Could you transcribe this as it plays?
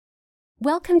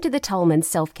Welcome to the Tolman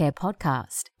Self-Care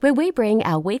Podcast, where we bring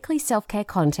our weekly self-care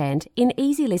content in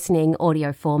easy listening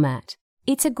audio format.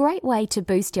 It's a great way to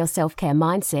boost your self-care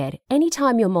mindset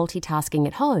anytime you're multitasking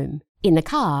at home, in the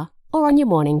car, or on your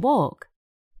morning walk.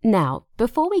 Now,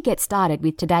 before we get started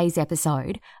with today's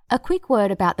episode, a quick word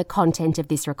about the content of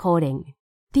this recording.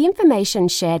 The information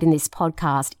shared in this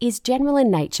podcast is general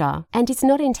in nature and is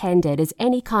not intended as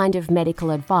any kind of medical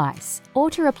advice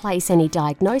or to replace any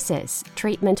diagnosis,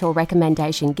 treatment or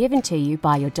recommendation given to you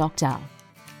by your doctor.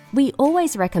 We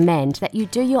always recommend that you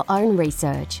do your own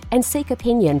research and seek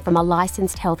opinion from a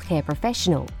licensed healthcare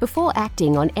professional before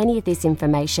acting on any of this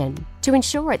information to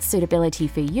ensure its suitability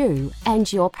for you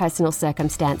and your personal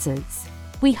circumstances.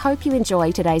 We hope you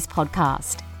enjoy today's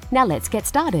podcast. Now let's get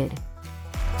started.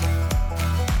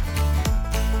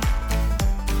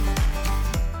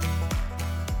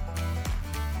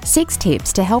 6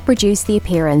 tips to help reduce the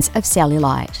appearance of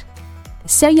cellulite.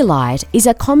 Cellulite is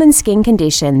a common skin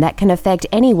condition that can affect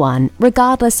anyone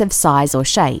regardless of size or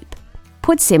shape.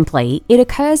 Put simply, it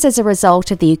occurs as a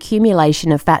result of the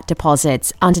accumulation of fat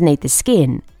deposits underneath the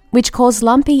skin, which cause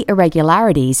lumpy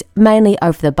irregularities mainly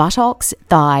over the buttocks,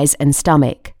 thighs and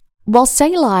stomach. While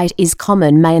cellulite is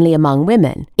common mainly among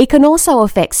women, it can also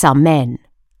affect some men.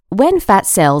 When fat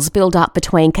cells build up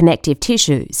between connective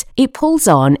tissues, it pulls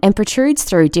on and protrudes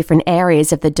through different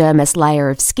areas of the dermis layer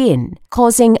of skin,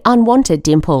 causing unwanted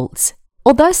dimples.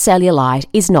 Although cellulite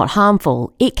is not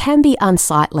harmful, it can be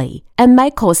unsightly and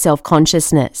may cause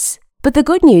self-consciousness. But the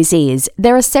good news is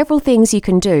there are several things you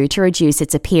can do to reduce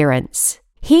its appearance.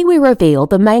 Here we reveal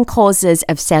the main causes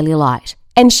of cellulite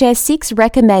and share 6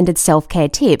 recommended self-care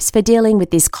tips for dealing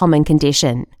with this common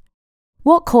condition.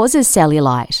 What causes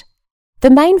cellulite? The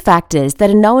main factors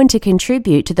that are known to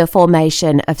contribute to the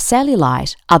formation of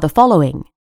cellulite are the following.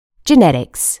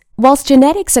 Genetics. Whilst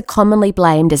genetics are commonly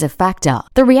blamed as a factor,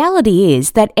 the reality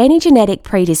is that any genetic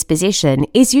predisposition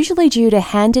is usually due to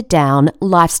handed down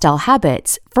lifestyle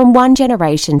habits from one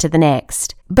generation to the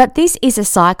next. But this is a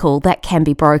cycle that can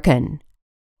be broken.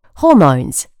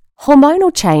 Hormones.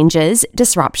 Hormonal changes,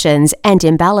 disruptions, and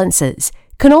imbalances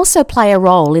can also play a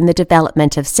role in the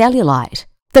development of cellulite.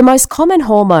 The most common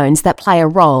hormones that play a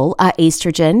role are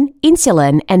estrogen,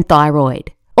 insulin, and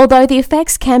thyroid, although the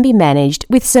effects can be managed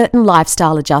with certain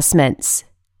lifestyle adjustments.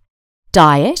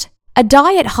 Diet. A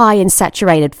diet high in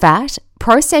saturated fat,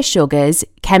 processed sugars,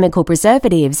 chemical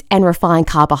preservatives, and refined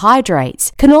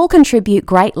carbohydrates can all contribute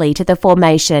greatly to the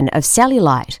formation of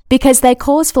cellulite because they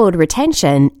cause fluid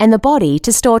retention and the body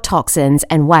to store toxins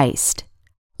and waste.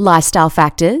 Lifestyle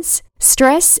factors.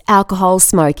 Stress, alcohol,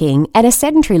 smoking, and a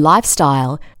sedentary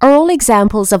lifestyle are all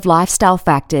examples of lifestyle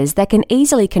factors that can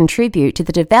easily contribute to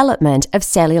the development of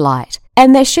cellulite,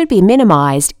 and they should be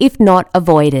minimized if not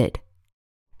avoided.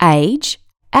 Age.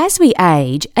 As we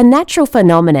age, a natural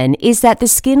phenomenon is that the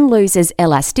skin loses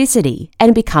elasticity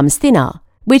and becomes thinner,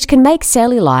 which can make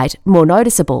cellulite more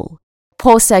noticeable.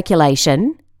 Poor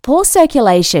circulation. Poor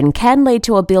circulation can lead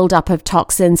to a buildup of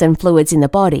toxins and fluids in the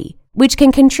body, which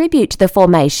can contribute to the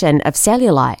formation of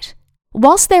cellulite.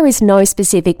 Whilst there is no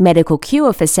specific medical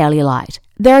cure for cellulite,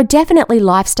 there are definitely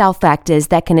lifestyle factors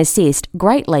that can assist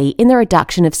greatly in the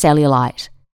reduction of cellulite.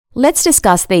 Let's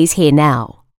discuss these here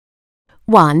now.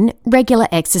 1. Regular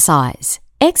exercise.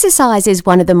 Exercise is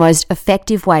one of the most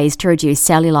effective ways to reduce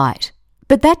cellulite,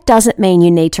 but that doesn't mean you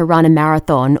need to run a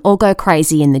marathon or go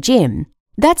crazy in the gym.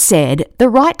 That said, the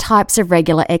right types of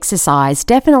regular exercise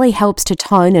definitely helps to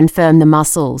tone and firm the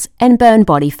muscles and burn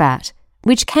body fat,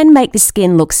 which can make the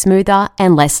skin look smoother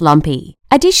and less lumpy.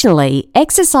 Additionally,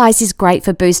 exercise is great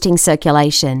for boosting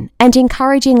circulation and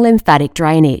encouraging lymphatic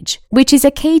drainage, which is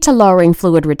a key to lowering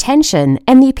fluid retention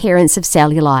and the appearance of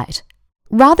cellulite.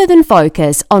 Rather than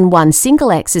focus on one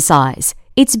single exercise,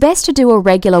 it's best to do a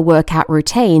regular workout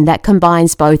routine that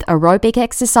combines both aerobic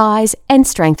exercise and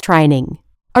strength training.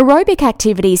 Aerobic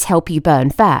activities help you burn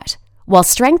fat, while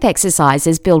strength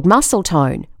exercises build muscle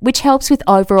tone, which helps with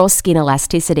overall skin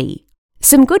elasticity.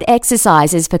 Some good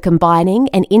exercises for combining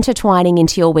and intertwining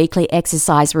into your weekly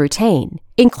exercise routine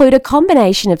include a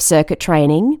combination of circuit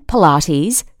training,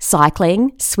 Pilates,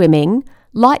 cycling, swimming,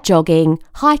 light jogging,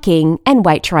 hiking, and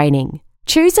weight training.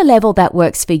 Choose a level that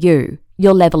works for you,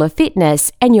 your level of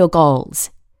fitness, and your goals.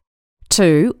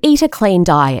 2. Eat a clean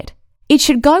diet. It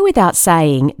should go without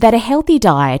saying that a healthy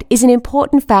diet is an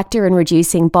important factor in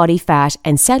reducing body fat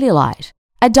and cellulite.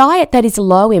 A diet that is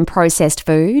low in processed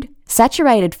food,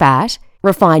 saturated fat,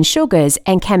 refined sugars,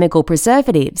 and chemical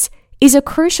preservatives is a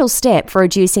crucial step for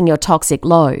reducing your toxic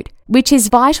load, which is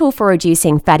vital for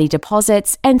reducing fatty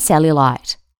deposits and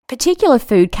cellulite. Particular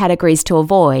food categories to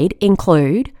avoid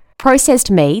include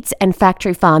processed meats and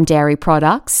factory farm dairy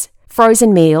products,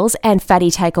 frozen meals and fatty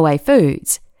takeaway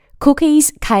foods,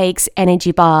 cookies, cakes,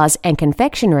 energy bars and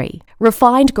confectionery,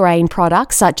 refined grain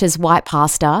products such as white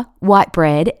pasta, white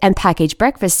bread and packaged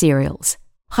breakfast cereals,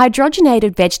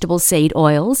 hydrogenated vegetable seed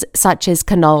oils such as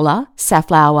canola,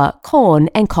 safflower, corn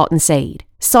and cottonseed,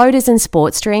 sodas and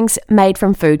sports drinks made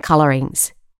from food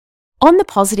colorings. On the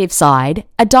positive side,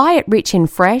 a diet rich in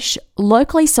fresh,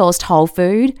 locally sourced whole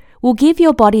food will give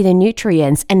your body the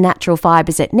nutrients and natural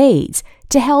fibres it needs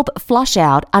to help flush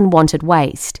out unwanted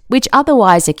waste, which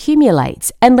otherwise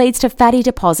accumulates and leads to fatty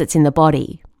deposits in the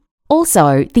body.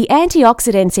 Also, the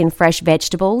antioxidants in fresh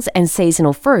vegetables and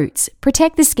seasonal fruits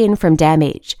protect the skin from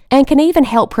damage and can even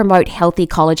help promote healthy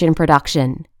collagen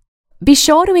production. Be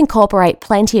sure to incorporate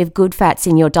plenty of good fats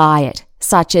in your diet,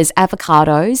 such as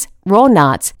avocados, raw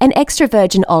nuts, and extra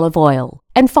virgin olive oil.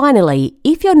 And finally,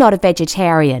 if you're not a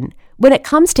vegetarian, when it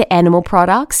comes to animal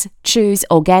products, choose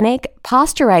organic,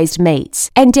 pasture-raised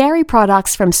meats and dairy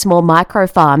products from small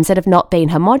micro-farms that have not been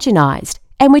homogenized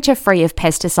and which are free of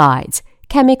pesticides,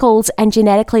 chemicals and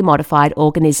genetically modified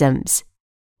organisms.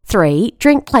 3.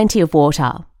 Drink plenty of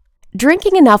water.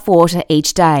 Drinking enough water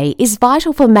each day is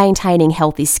vital for maintaining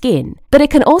healthy skin, but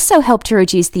it can also help to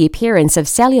reduce the appearance of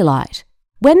cellulite.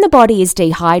 When the body is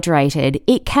dehydrated,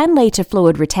 it can lead to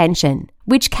fluid retention,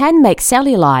 which can make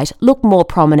cellulite look more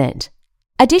prominent.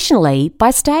 Additionally,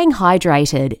 by staying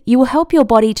hydrated, you will help your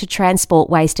body to transport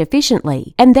waste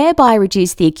efficiently and thereby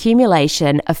reduce the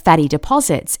accumulation of fatty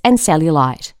deposits and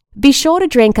cellulite. Be sure to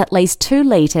drink at least 2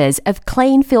 litres of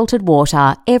clean filtered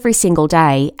water every single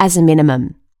day as a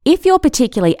minimum. If you're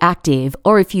particularly active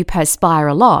or if you perspire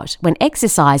a lot when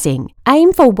exercising,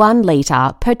 aim for 1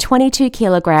 litre per 22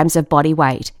 kilograms of body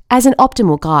weight as an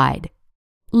optimal guide.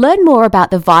 Learn more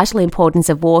about the vital importance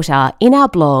of water in our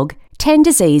blog, 10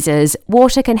 Diseases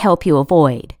Water Can Help You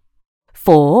Avoid.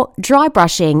 4. Dry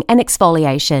brushing and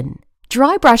exfoliation.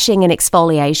 Dry brushing and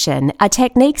exfoliation are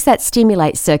techniques that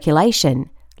stimulate circulation,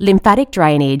 lymphatic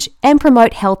drainage, and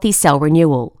promote healthy cell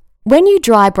renewal. When you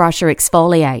dry brush or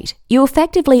exfoliate, you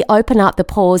effectively open up the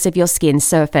pores of your skin's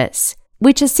surface,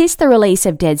 which assists the release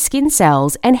of dead skin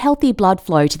cells and healthy blood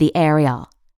flow to the area.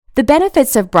 The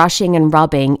benefits of brushing and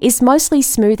rubbing is mostly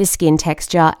smoother skin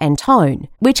texture and tone,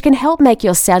 which can help make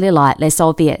your cellulite less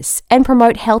obvious and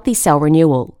promote healthy cell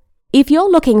renewal. If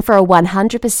you're looking for a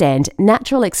 100%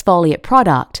 natural exfoliate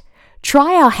product,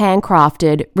 try our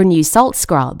handcrafted Renew Salt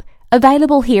Scrub,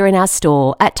 available here in our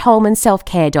store at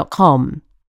tolmanselfcare.com.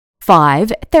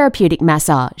 5. Therapeutic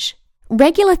massage.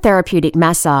 Regular therapeutic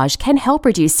massage can help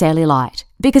reduce cellulite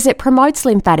because it promotes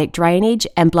lymphatic drainage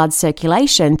and blood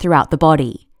circulation throughout the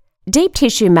body. Deep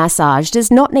tissue massage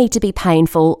does not need to be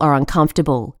painful or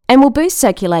uncomfortable and will boost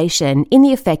circulation in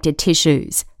the affected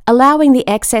tissues, allowing the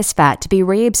excess fat to be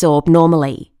reabsorbed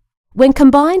normally. When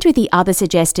combined with the other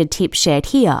suggested tips shared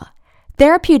here,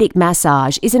 therapeutic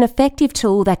massage is an effective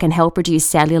tool that can help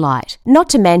reduce cellulite, not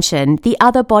to mention the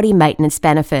other body maintenance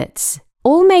benefits.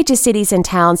 All major cities and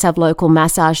towns have local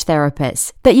massage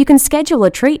therapists that you can schedule a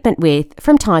treatment with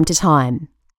from time to time.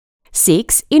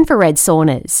 6. Infrared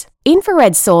saunas.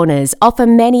 Infrared saunas offer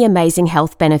many amazing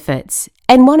health benefits,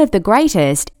 and one of the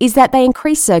greatest is that they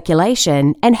increase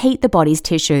circulation and heat the body's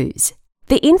tissues.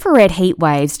 The infrared heat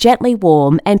waves gently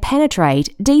warm and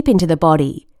penetrate deep into the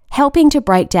body, helping to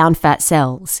break down fat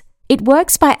cells. It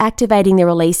works by activating the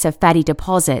release of fatty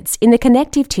deposits in the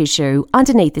connective tissue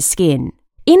underneath the skin.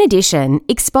 In addition,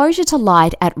 exposure to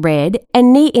light at red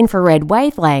and near-infrared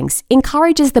wavelengths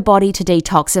encourages the body to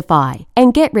detoxify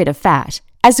and get rid of fat,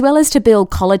 as well as to build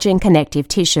collagen connective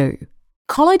tissue.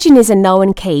 Collagen is a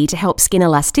known key to help skin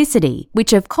elasticity,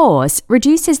 which of course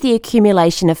reduces the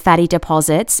accumulation of fatty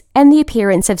deposits and the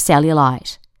appearance of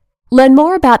cellulite. Learn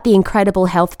more about the incredible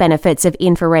health benefits of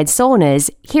infrared saunas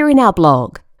here in our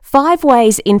blog, 5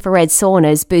 Ways Infrared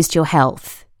Saunas Boost Your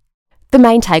Health. The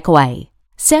main takeaway: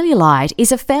 cellulite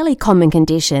is a fairly common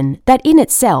condition that in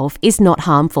itself is not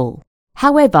harmful.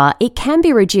 However, it can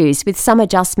be reduced with some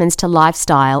adjustments to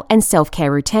lifestyle and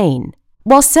self-care routine.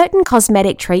 While certain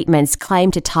cosmetic treatments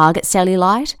claim to target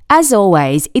cellulite, as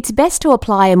always, it's best to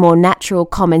apply a more natural,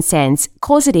 common-sense,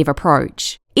 causative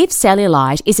approach. If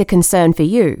cellulite is a concern for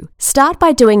you, start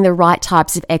by doing the right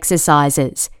types of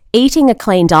exercises, eating a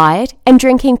clean diet, and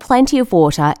drinking plenty of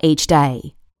water each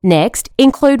day. Next,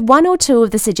 include 1 or 2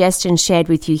 of the suggestions shared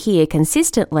with you here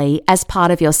consistently as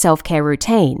part of your self-care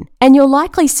routine, and you'll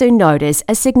likely soon notice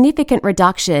a significant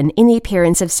reduction in the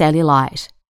appearance of cellulite.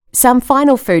 Some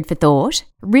final food for thought: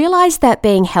 realize that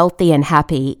being healthy and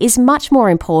happy is much more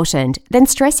important than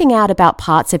stressing out about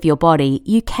parts of your body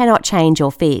you cannot change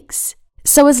or fix.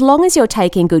 So as long as you're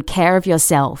taking good care of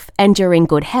yourself and you're in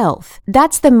good health,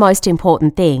 that's the most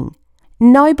important thing.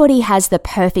 Nobody has the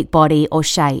perfect body or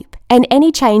shape, and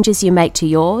any changes you make to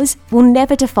yours will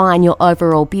never define your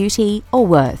overall beauty or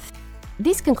worth.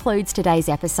 This concludes today's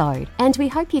episode, and we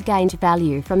hope you gained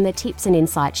value from the tips and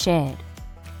insights shared.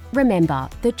 Remember,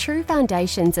 the true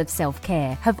foundations of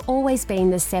self-care have always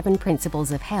been the 7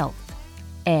 principles of health: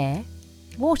 air,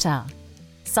 water,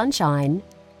 sunshine,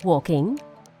 walking,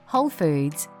 whole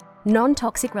foods,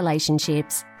 non-toxic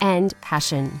relationships, and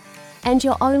passion. And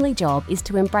your only job is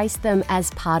to embrace them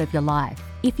as part of your life.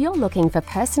 If you're looking for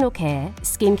personal care,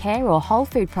 skincare, or whole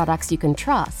food products you can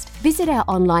trust, visit our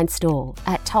online store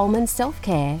at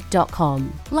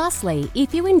tolmanselfcare.com. Lastly,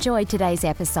 if you enjoyed today's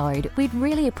episode, we'd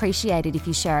really appreciate it if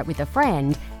you share it with a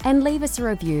friend and leave us a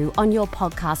review on your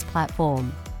podcast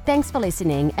platform. Thanks for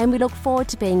listening, and we look forward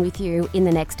to being with you in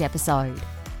the next episode.